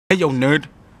Hey, yo, nerd.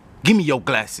 Give me your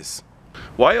glasses.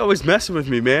 Why you always messing with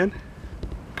me, man?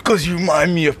 Because you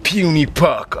remind me of Puny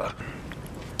Parker.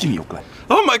 Give me your glasses.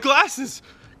 Oh, my glasses!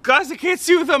 Guys, I can't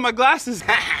see without my glasses.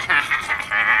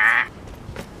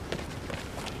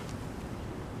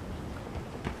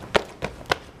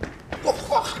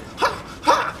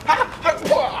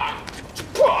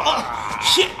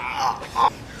 Shit!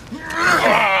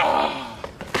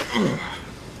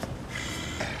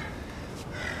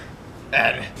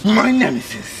 My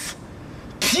nemesis,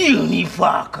 Puny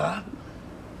Parker.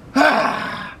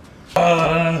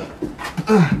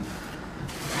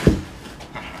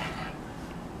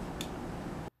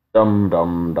 Dum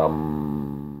dum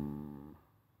dum.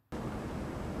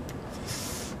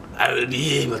 I will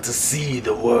be able to see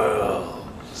the world.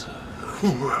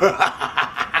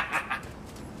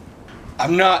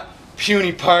 I'm not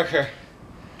Puny Parker.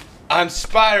 I'm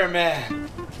Spiderman.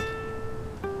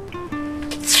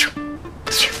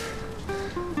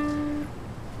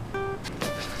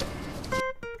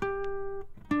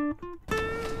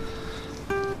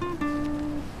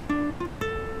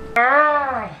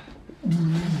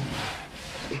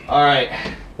 Alright,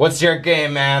 what's your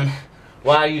game, man?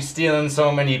 Why are you stealing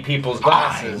so many people's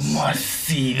glasses? I must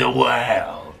see the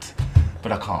world.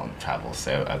 But I can't travel,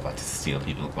 so I've got to steal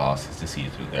people's glasses to see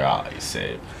through their eyes,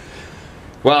 so...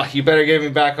 Well, you better give me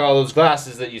back all those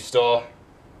glasses that you stole.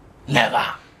 Never.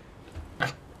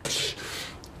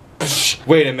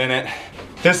 Wait a minute.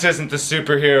 This isn't the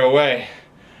superhero way.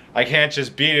 I can't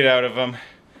just beat it out of him.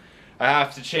 I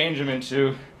have to change him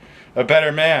into a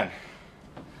better man.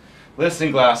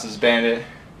 Listen, Glasses Bandit.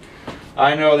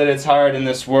 I know that it's hard in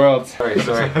this world. Sorry.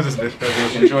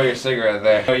 Enjoy your cigarette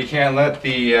there. No, you can't let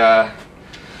the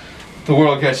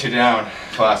world get you down,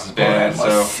 Glasses Bandit. I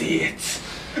must see it.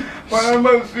 Why I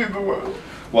must see the world.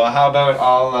 Well, how about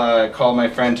I'll call my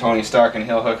friend Tony Stark and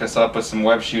he'll hook us up with some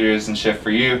web shooters and shit for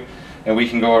you, and we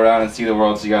can go around and see the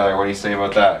world together. What do you say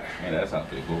about that? Yeah, that sounds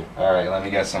pretty cool. All right, let me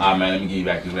get some. Ah, man, let me give you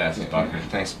back the glasses, Parker.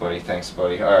 Thanks, buddy. Thanks,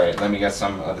 buddy. All right, let me get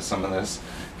some of this.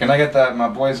 Can I get my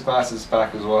boy's glasses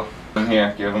back as well? Give them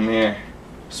here. Give them here.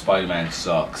 Spider-Man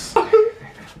sucks.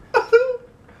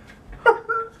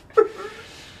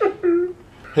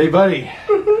 Hey, buddy.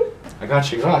 I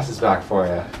got your glasses back for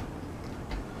you.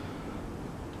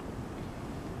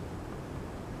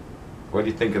 What do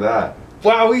you think of that?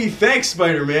 Wowee, thanks,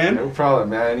 Spider-Man. No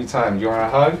problem, man. Anytime. You want a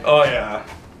hug? Oh, yeah.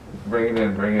 Bring it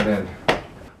in. Bring it in.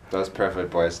 That was perfect,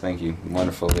 boys. Thank you.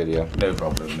 Wonderful video. No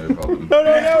problem, no problem.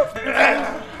 No.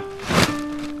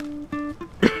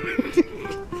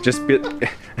 Just bit.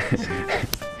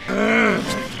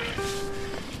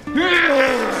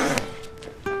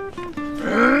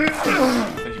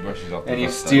 And you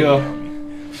steal.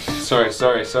 Sorry.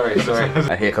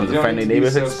 And here comes You a don't friendly need to be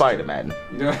neighborhood so Spider-Man.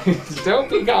 You don't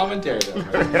be commentary.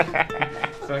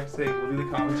 So I say we'll do the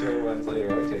commentary ones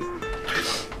later. Okay.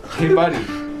 Hey, buddy.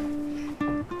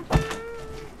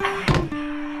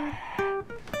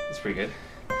 That's pretty good.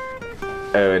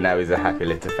 Oh, and now he's a happy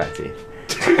little fatty.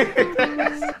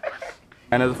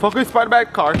 And there's a fucking Spider-Man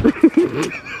car.